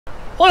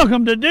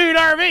Welcome to Dude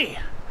RV.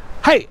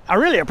 Hey, I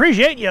really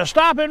appreciate you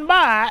stopping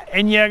by,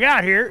 and you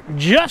got here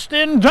just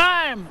in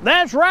time.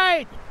 That's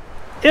right.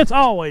 It's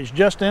always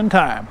just in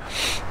time.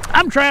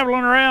 I'm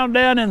traveling around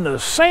down in the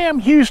Sam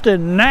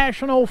Houston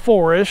National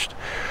Forest.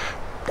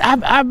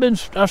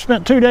 I've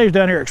spent 2 days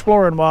down here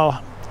exploring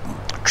while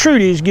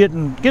Trudy's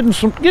getting a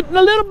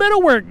little bit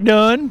of work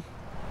done.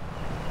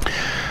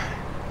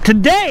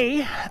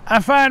 Today, I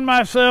find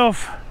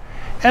myself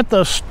at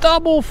the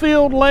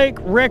Stubblefield Lake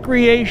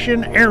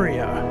Recreation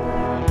Area.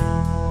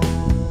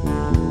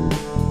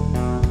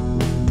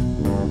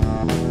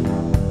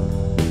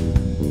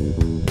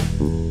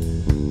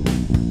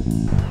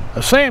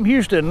 The Sam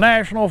Houston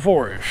National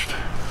Forest.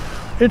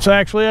 It's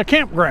actually a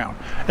campground.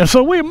 And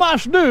so we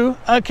must do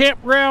a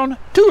campground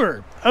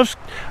tour,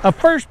 a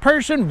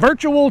first-person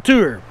virtual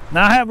tour.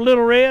 Now I have Lil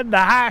Red, the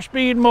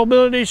high-speed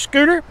mobility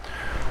scooter.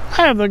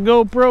 I have the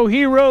GoPro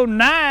Hero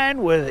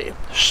 9 with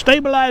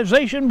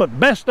stabilization, but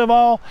best of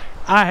all,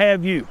 I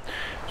have you.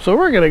 So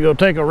we're gonna go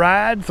take a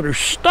ride through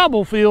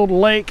Stubblefield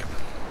Lake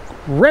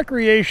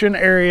Recreation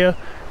Area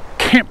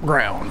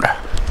Campground.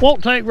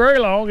 Won't take very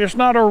long. It's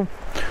not a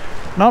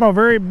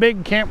very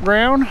big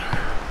campground.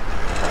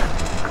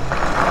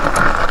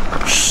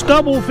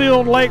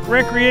 Stubblefield Lake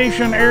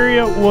Recreation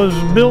Area was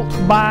built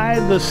by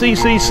the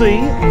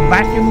CCC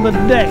back in the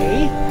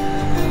day.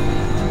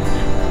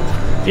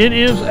 It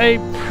is a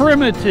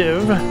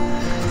primitive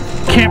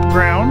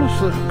campground.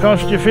 So it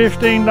costs you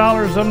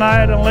 $15 a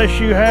night unless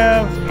you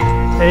have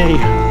a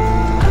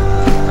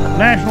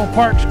National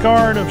Parks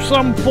card of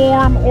some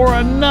form or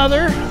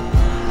another,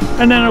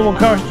 and then it will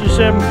cost you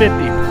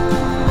 $7.50.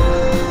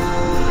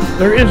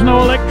 There is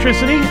no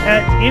electricity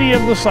at any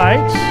of the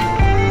sites.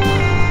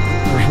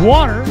 There's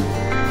water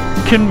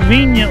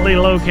conveniently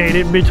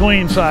located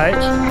between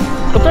sites,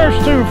 but there's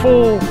 2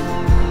 full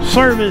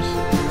service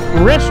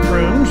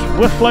restrooms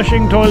with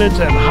flushing toilets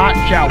and hot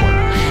showers.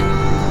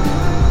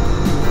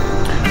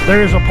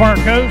 There is a park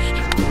host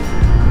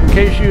in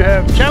case you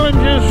have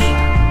challenges.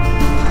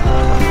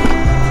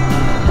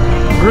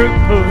 Group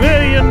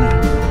pavilion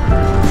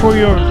for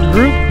your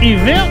group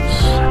events.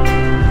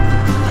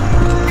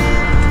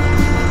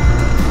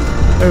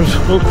 There's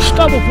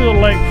Stubblefield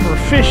Lake for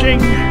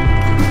fishing.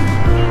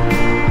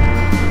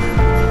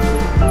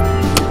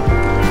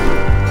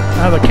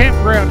 Now the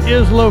campground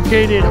is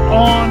located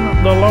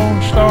on the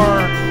Lone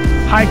Star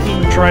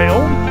hiking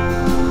trail,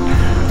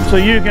 so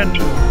you can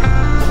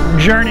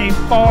journey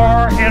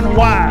far and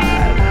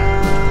wide.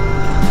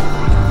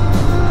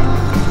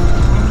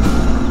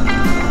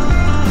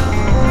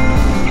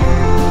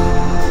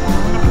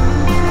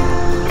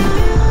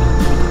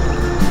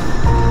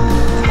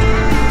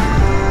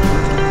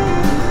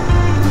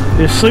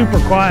 It's super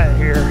quiet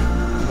here.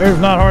 There's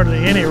not hardly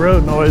any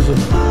road noise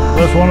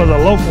unless one of the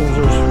locals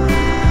is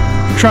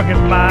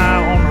trucking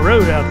by on the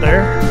road out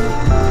there.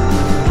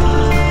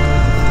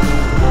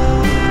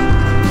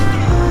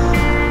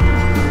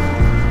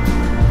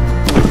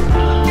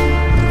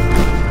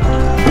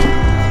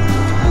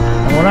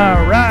 And when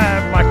I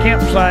arrived, my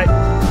campsite,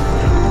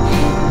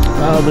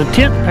 the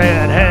tent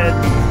pad had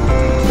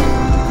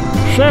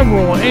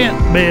several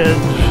ant beds.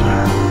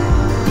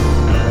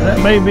 That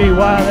may be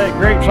why that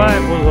great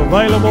site was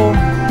available,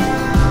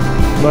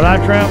 but I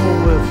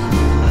traveled with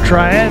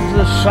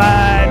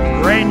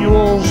triazicide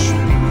granules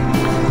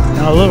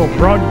and a little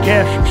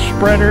broadcast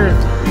spreader.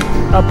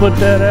 I put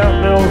that out,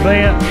 and those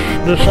ants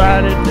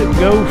decided to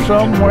go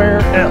somewhere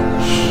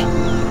else.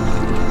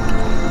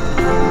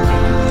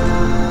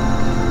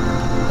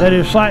 That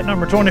is site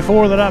number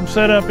 24 that I'm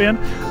set up in.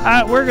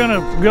 We're gonna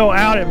go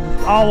out and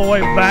all the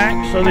way back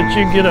so that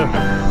you get a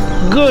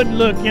good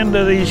look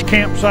into these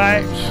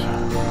campsites.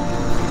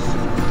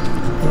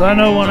 I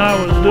know when I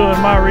was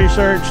doing my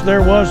research,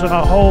 there wasn't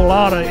a whole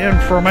lot of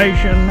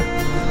information,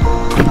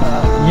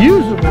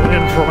 usable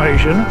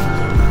information,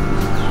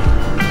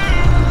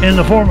 in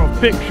the form of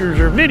pictures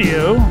or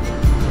video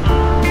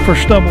for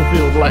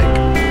Stubblefield Lake.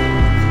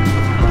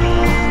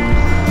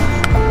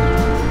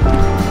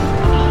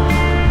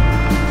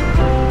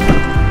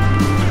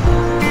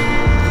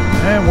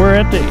 And we're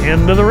at the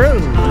end of the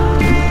road.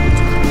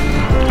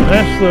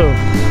 That's the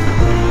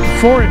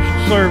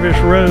Forest Service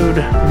road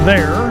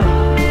there.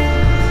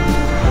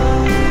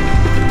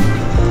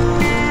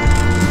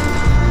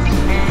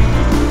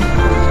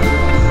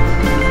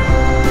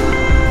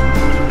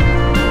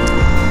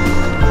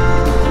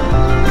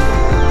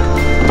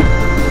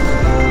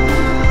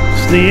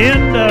 The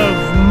end of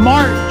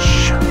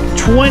March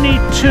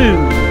 22.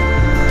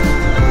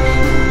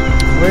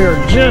 We are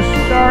just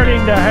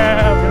starting to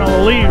have,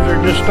 the leaves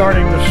are just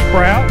starting to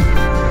sprout.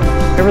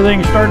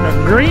 Everything's starting to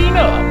green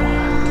up.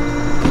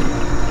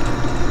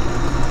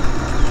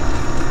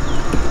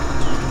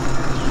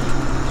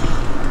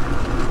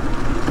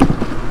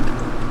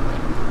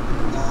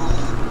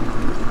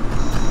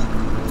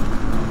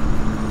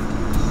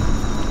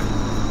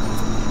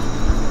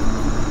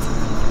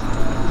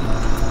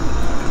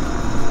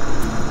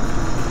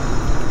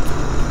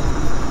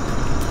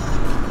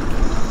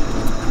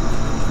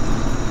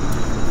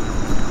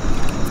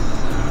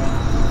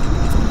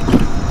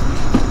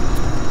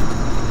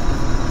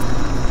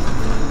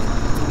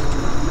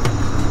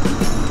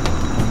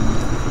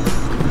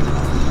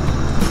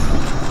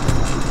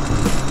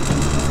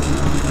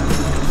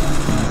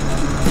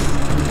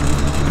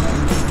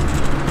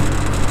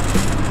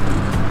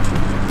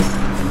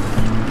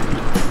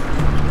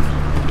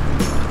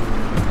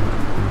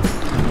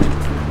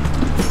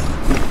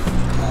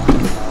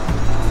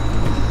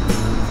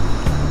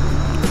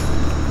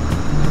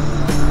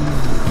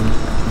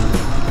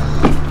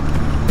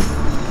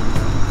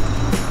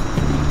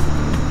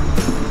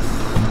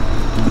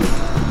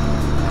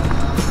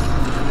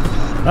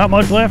 Not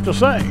much left to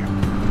say.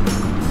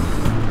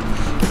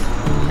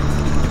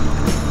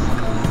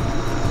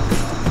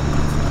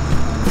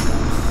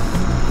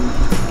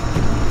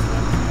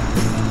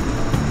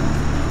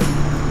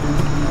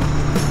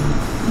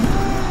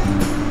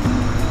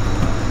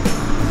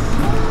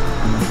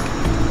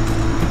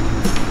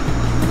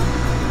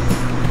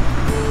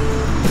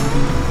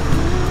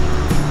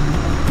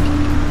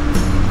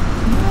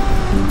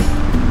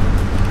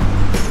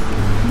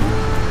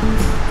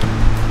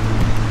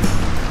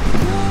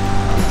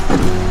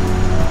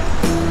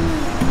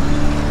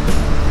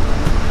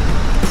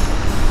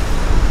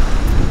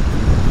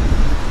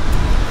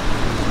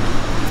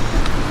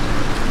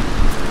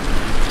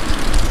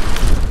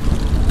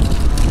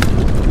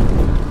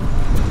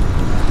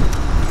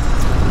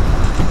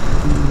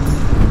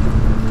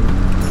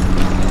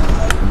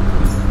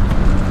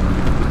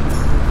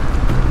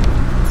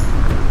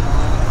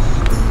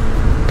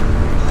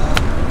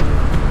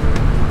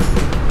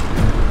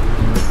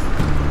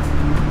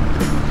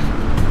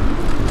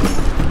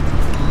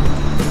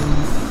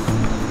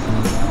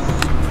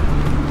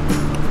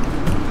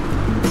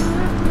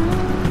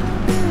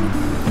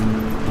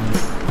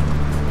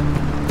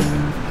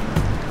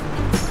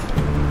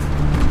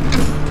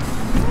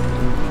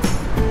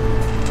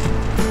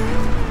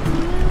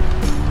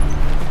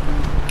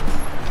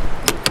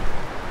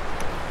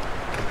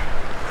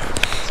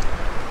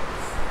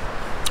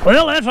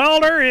 Well, that's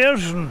all there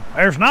is, and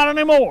there's not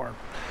any more.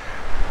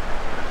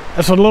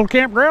 That's a little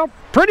campground,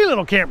 pretty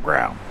little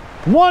campground.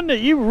 One that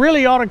you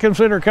really ought to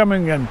consider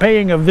coming and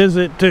paying a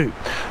visit to.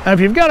 Now,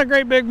 if you've got a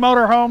great big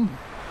motorhome,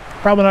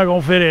 probably not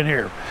gonna fit in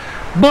here.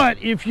 But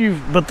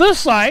this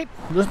site,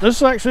 this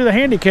is actually the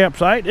handicap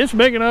site, it's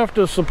big enough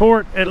to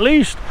support at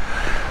least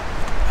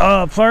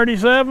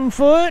 37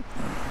 foot,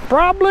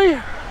 probably.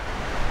 A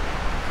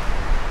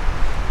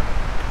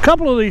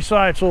couple of these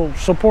sites will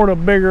support a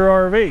bigger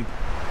RV.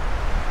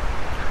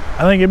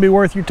 I think it'd be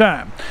worth your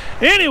time.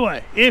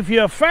 Anyway, if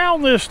you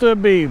found this to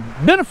be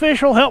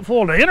beneficial,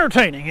 helpful, and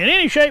entertaining in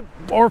any shape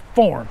or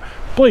form,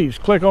 please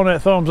click on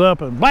that thumbs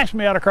up and blast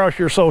me out across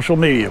your social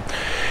media.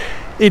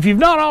 If you've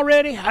not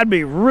already, I'd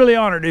be really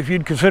honored if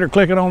you'd consider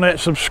clicking on that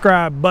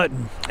subscribe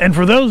button. And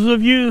for those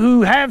of you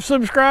who have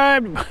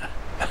subscribed,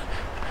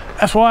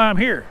 that's why I'm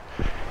here.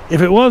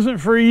 If it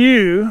wasn't for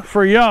you,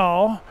 for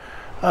y'all,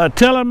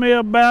 telling me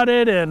about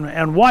it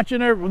and watching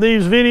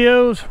these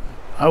videos,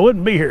 I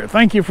wouldn't be here.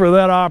 Thank you for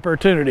that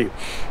opportunity.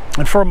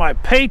 And for my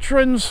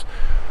patrons,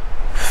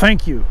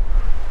 thank you.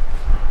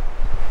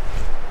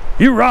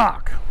 You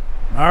rock.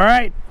 All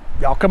right,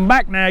 y'all come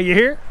back now, you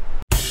hear?